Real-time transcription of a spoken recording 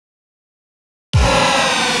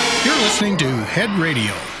listening to Head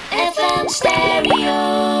Radio, FM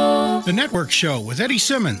Stereo, the network show with Eddie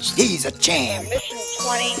Symons. He's a champ. Mission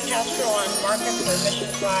 20, Castro on market for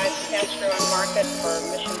Mission 5. Castro on market for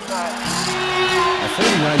Mission 5. A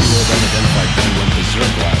 49-year-old unidentified man went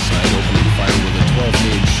berserk last night, opening fire with a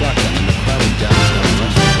 12-gauge shotgun in the crowded downtown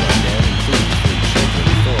restaurant area, including 3 children.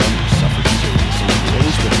 4 others suffered seriously.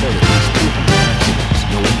 Police report at least 200 accidents.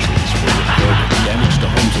 No injuries were reported. Damage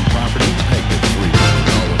to homes and property pegged at $3 million.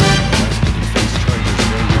 Arrested and face charges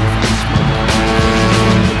ranging from smuggling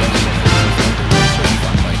to research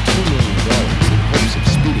fund by $2 million in hopes of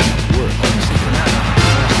speeding up work. Honestly, for now, a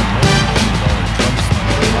multi-million-dollar drug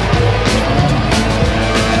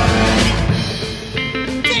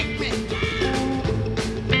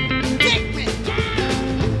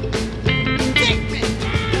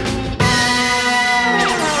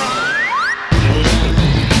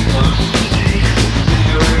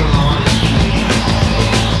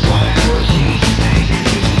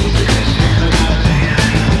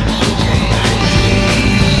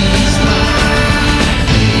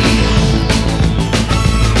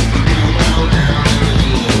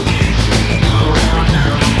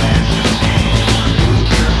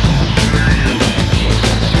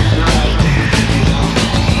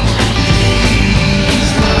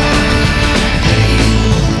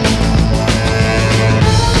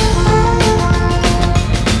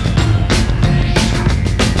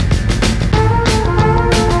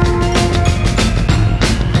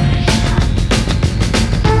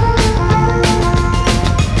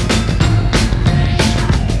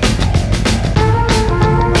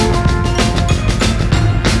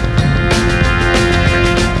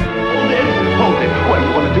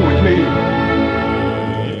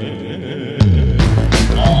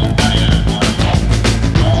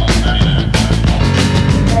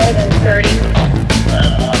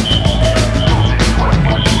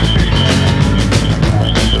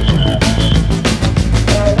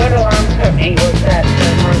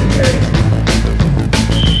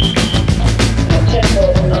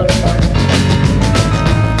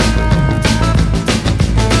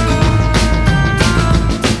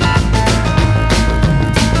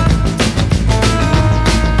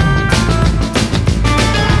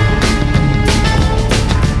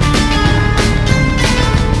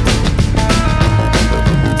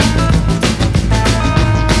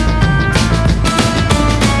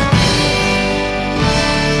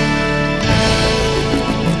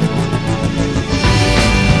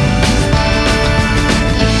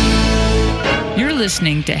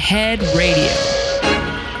Listening to Head Radio.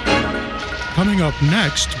 Coming up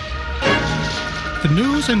next, the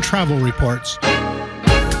news and travel reports.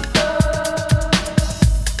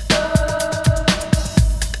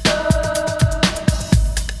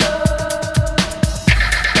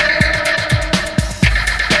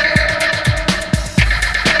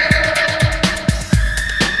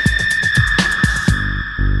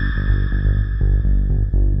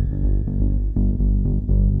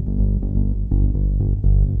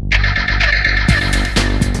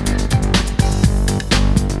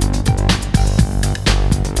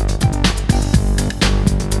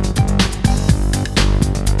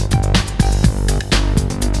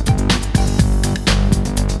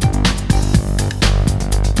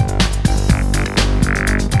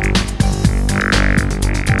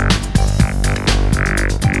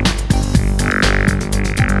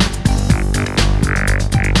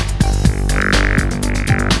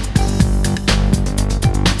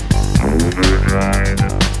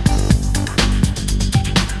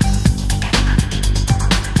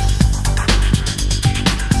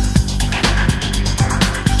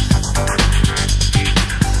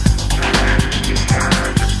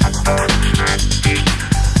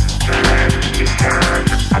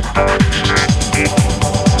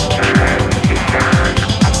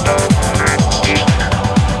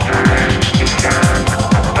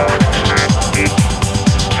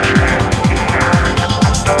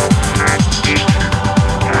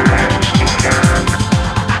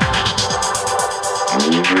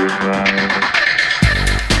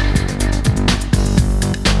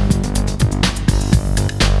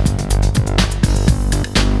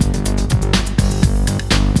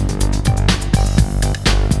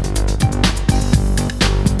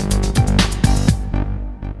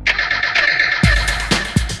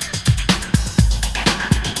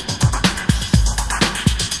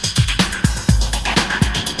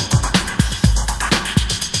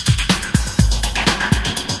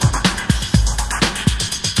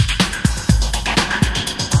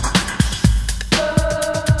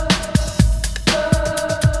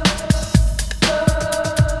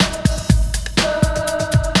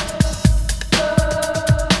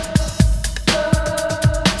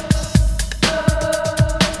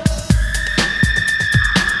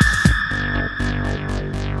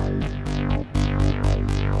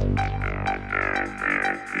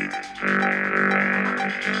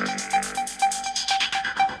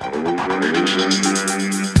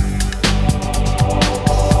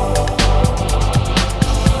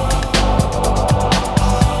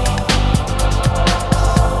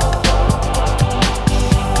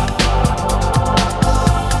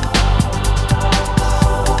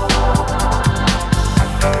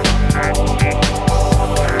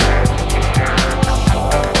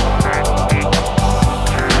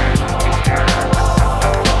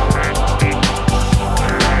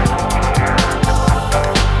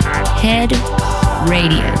 Head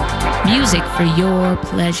Radio. Music for your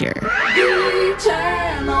pleasure.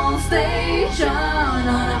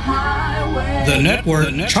 The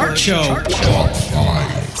Network Chart Show. Top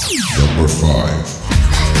 5. Number 5.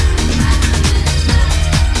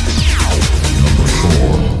 Number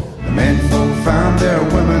 4. The men folk found their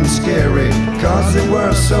women scary, cause they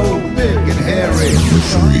were so big and hairy. Number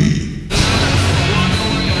 3.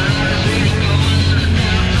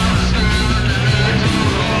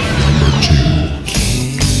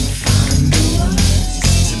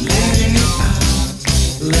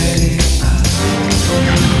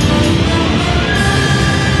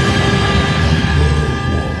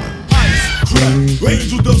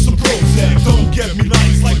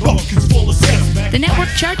 The Network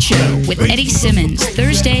Chart Show with Eddie Symons,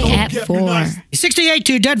 Thursday at 4. 68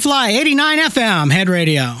 to Dead Fly, 89 FM, Head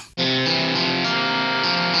Radio.